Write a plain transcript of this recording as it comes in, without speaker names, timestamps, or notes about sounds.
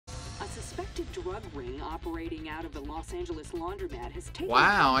suspected drug ring operating out of the Los Angeles laundromat has taken.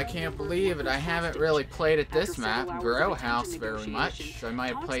 Wow, I can't believe it. I haven't really played at this map, Growhouse, very much. I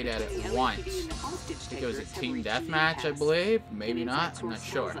might have played at it once. I think it was a team deathmatch, I believe. Maybe not. I'm not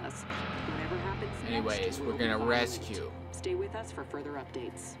sure. Anyways, we're gonna rescue. Stay with us for further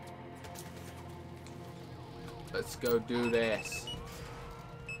updates. Let's go do this.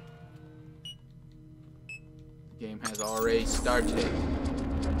 The game has already started.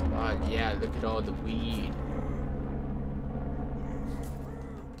 God, yeah, look at all the weed.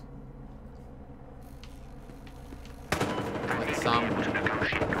 That's some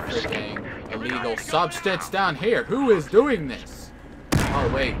freaking illegal substance down here. Who is doing this?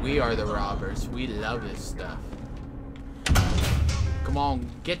 Oh wait, we are the robbers. We love this stuff. Come on,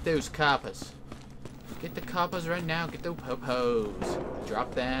 get those coppers. Get the coppers right now. Get those popos.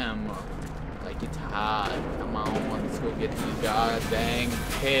 Drop them. Like it's hot. Come on, let's go get these goddamn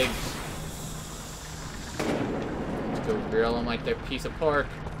pigs. Let's go grill them like they're a piece of pork.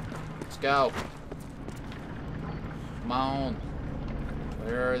 Let's go. Come on.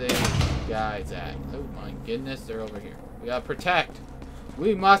 Where are these guys at? Oh my goodness, they're over here. We gotta protect.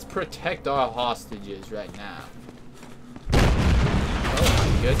 We must protect our hostages right now. Oh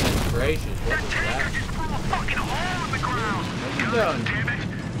my goodness gracious, what was that? What are you doing?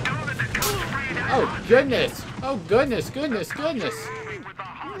 Oh goodness! Oh goodness, goodness, goodness!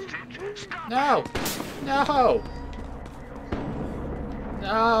 No! No!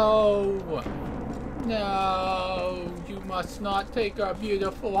 No! No! You must not take our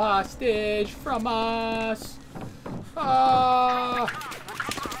beautiful hostage from us! Ah!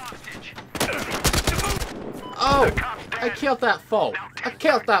 Oh! I killed that foe! I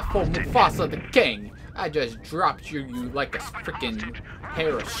killed that foe, Mufasa the King! I just dropped you like a freaking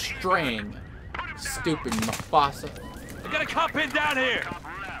hair of string. Stupid Mufasa. I got a cop in down here!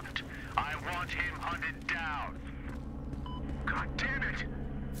 I want him hunted down. God damn it!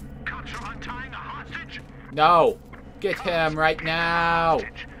 Cops are untying a hostage? No! Get him right now!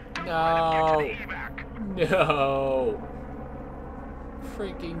 No! No!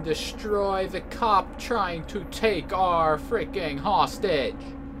 Freaking destroy the cop trying to take our freaking hostage!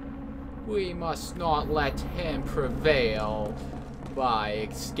 We must not let him prevail by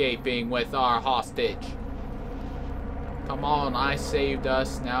escaping with our hostage. Come on, I saved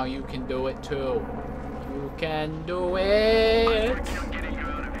us. Now you can do it too. You can do it!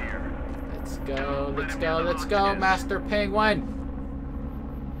 Let's go, let's go, let's go, Master Penguin!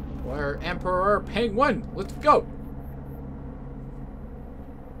 Or Emperor Penguin! Let's go!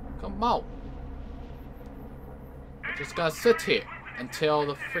 Come on! Just gotta sit here until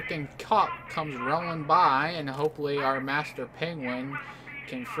the freaking cop comes rolling by, and hopefully our Master Penguin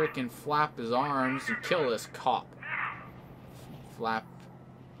can freaking flap his arms and kill this cop. Flap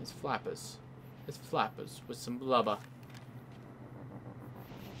his flappers. His flappers with some blubber.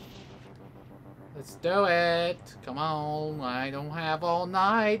 Let's do it! Come on, I don't have all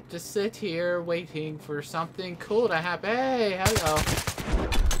night to sit here waiting for something cool to happen. Hey, hello.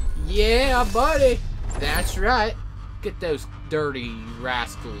 Yeah, buddy! That's right. Get those dirty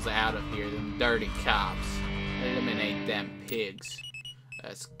rascals out of here, them dirty cops. Eliminate them pigs.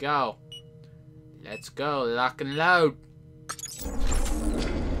 Let's go. Let's go, lock and load.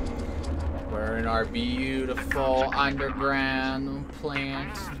 We're in our beautiful underground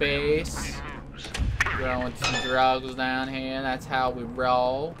plant space. Growing some drugs down here, that's how we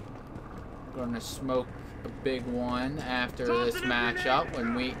roll. Gonna smoke a big one after this matchup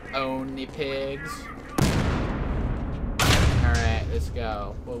when we own the pigs. Alright, let's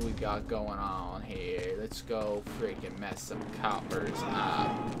go. What we got going on here? Let's go freaking mess some coppers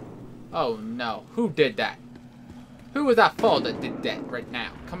up. Oh no, who did that? Who was that fool that did that right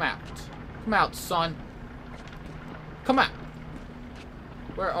now? Come out. Come out, son. Come out.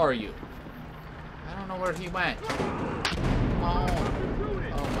 Where are you? I don't know where he went. Come on.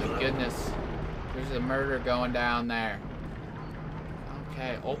 Oh my goodness. There's a murder going down there.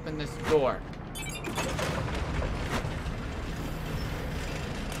 Okay, open this door.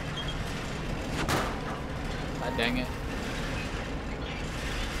 God dang it.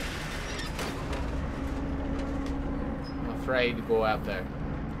 I'm afraid to go out there.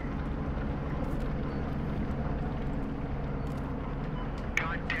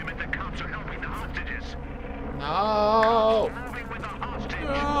 God damn it, the cops are helping the hostages. No! Moving with the hostage.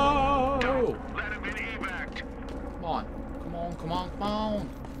 No! Let him get evac. Come on. Come on, come on, come on.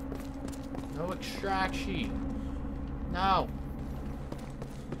 No extraction. No.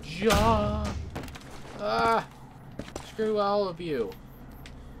 Jump. Ah! Screw all of you.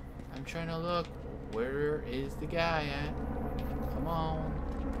 I'm trying to look. Where is the guy at? Come on.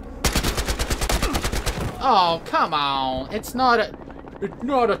 Oh, come on. It's not a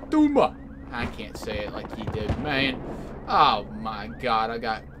tumor. I can't say it like he did, man. Oh my god, I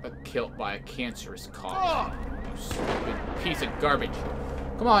got killed by a cancerous cough. You stupid piece of garbage.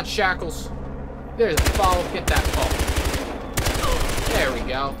 Come on, Shackles. There's a fall. Get that fall. There we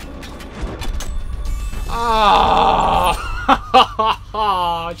go.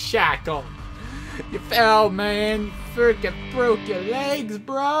 Oh, Shackle. You fell, man. You freaking broke your legs,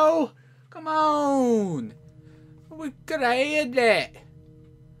 bro. Come on. We could have had that.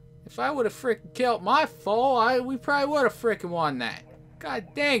 If I would have freaking killed my foal, we probably would have freaking won that. God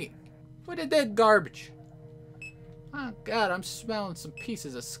dang it. What is that garbage? Oh, God, I'm smelling some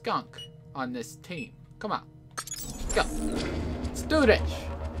pieces of skunk on this team. Come on. Let's go. Let's do this.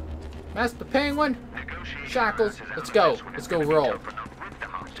 Master Penguin, Shackles, let's go. Let's go roll.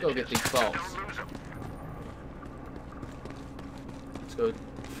 Let's go get these balls. Let's go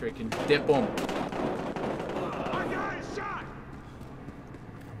freaking dip them.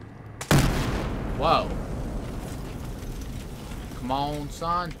 Whoa. Come on,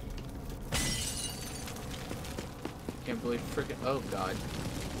 son. Can't believe freaking... Oh, God.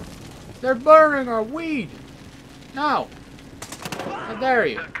 They're burning our weed. No. How dare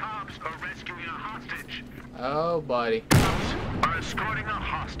you? The cops are rescuing a hostage. Oh, buddy. Cops are escorting a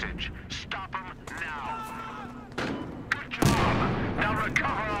hostage. Stop them now. Good job. Now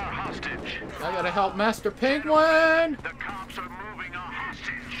recover our hostage. I gotta help Master Penguin. The cops are moving a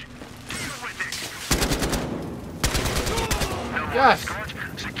hostage. Deal with it. No Yes.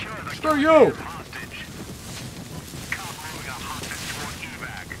 escort. Secure the Screw you. hostage. Cop moving a hostage toward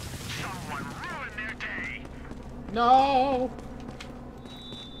evac. Someone ruined their day. No.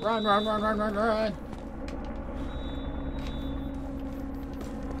 Run, run, run, run, run, run.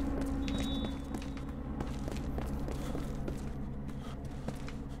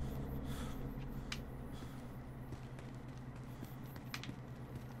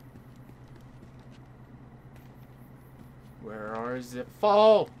 Where is it?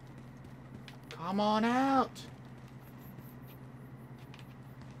 Fall! Come on out!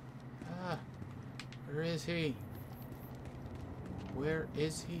 Where is he? Where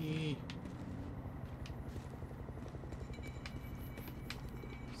is he?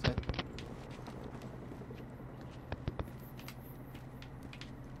 Is that...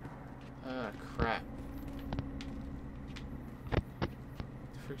 Ah, crap. What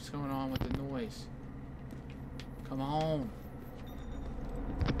the frick's going on with the noise? Come on.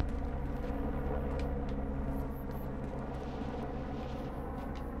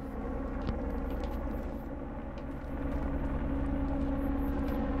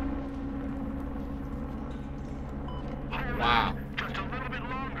 Wow. Just a little bit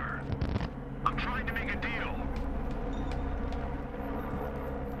longer. I'm trying to make a deal.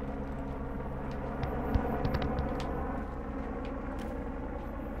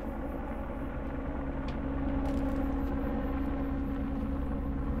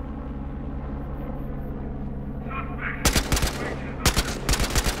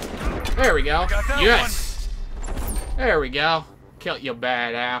 There we go. Got that Yes. There we go. Kill your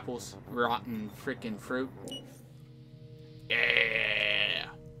bad apples. Rotten freaking fruit. Yeah.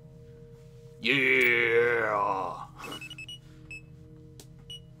 Yeah.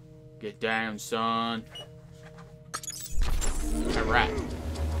 Get down, son. Alright.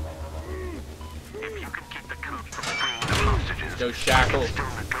 If you can keep the cops from freeing the hostages, Go Shackle. still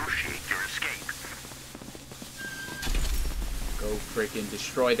negotiate your escape. Go freaking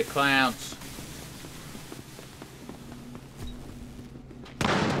destroy the clowns.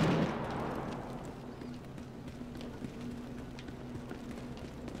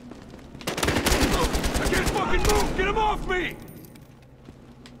 I can't fucking move! Get him off me!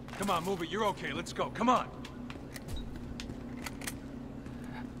 Come on, move it. You're okay. Let's go. Come on.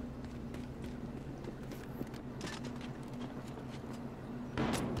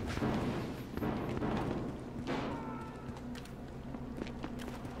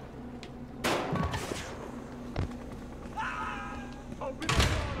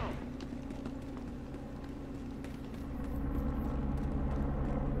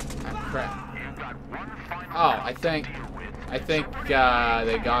 Crap. You've got one final Oh, cop I think to deal with.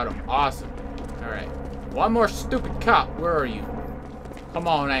 they got him. Awesome. Alright. One more stupid cop. Where are you? Come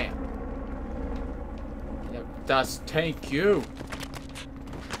on out. Yep, das tank you.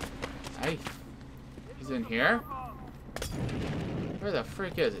 Hey. He's in here? Where the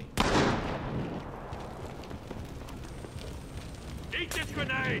frick is he? Eat this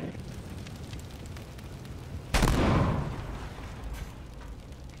grenade!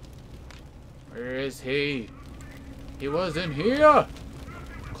 Where is he? He was in here!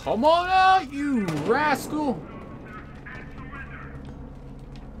 Come on out, you rascal!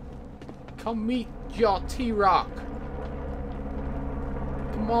 Come meet your T-Rock.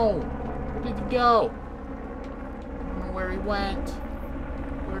 Come on. Where did he go? I don't know where he went.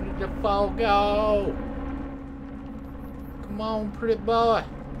 Where did the foe go? Come on, pretty boy.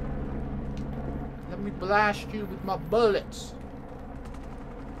 Let me blast you with my bullets.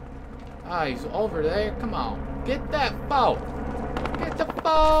 Ah, he's over there. Come on. Get that foe. Get the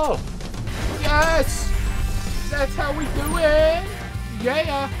foe. Yes! That's how we do it.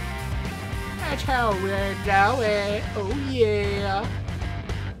 Yeah. That's how we're doing. Oh yeah.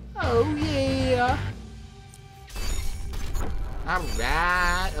 Oh yeah.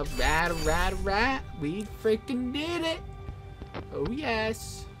 Alright, alright, alright, alright. We freaking did it. Oh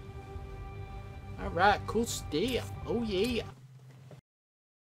yes. Alright, cool stuff. Oh yeah.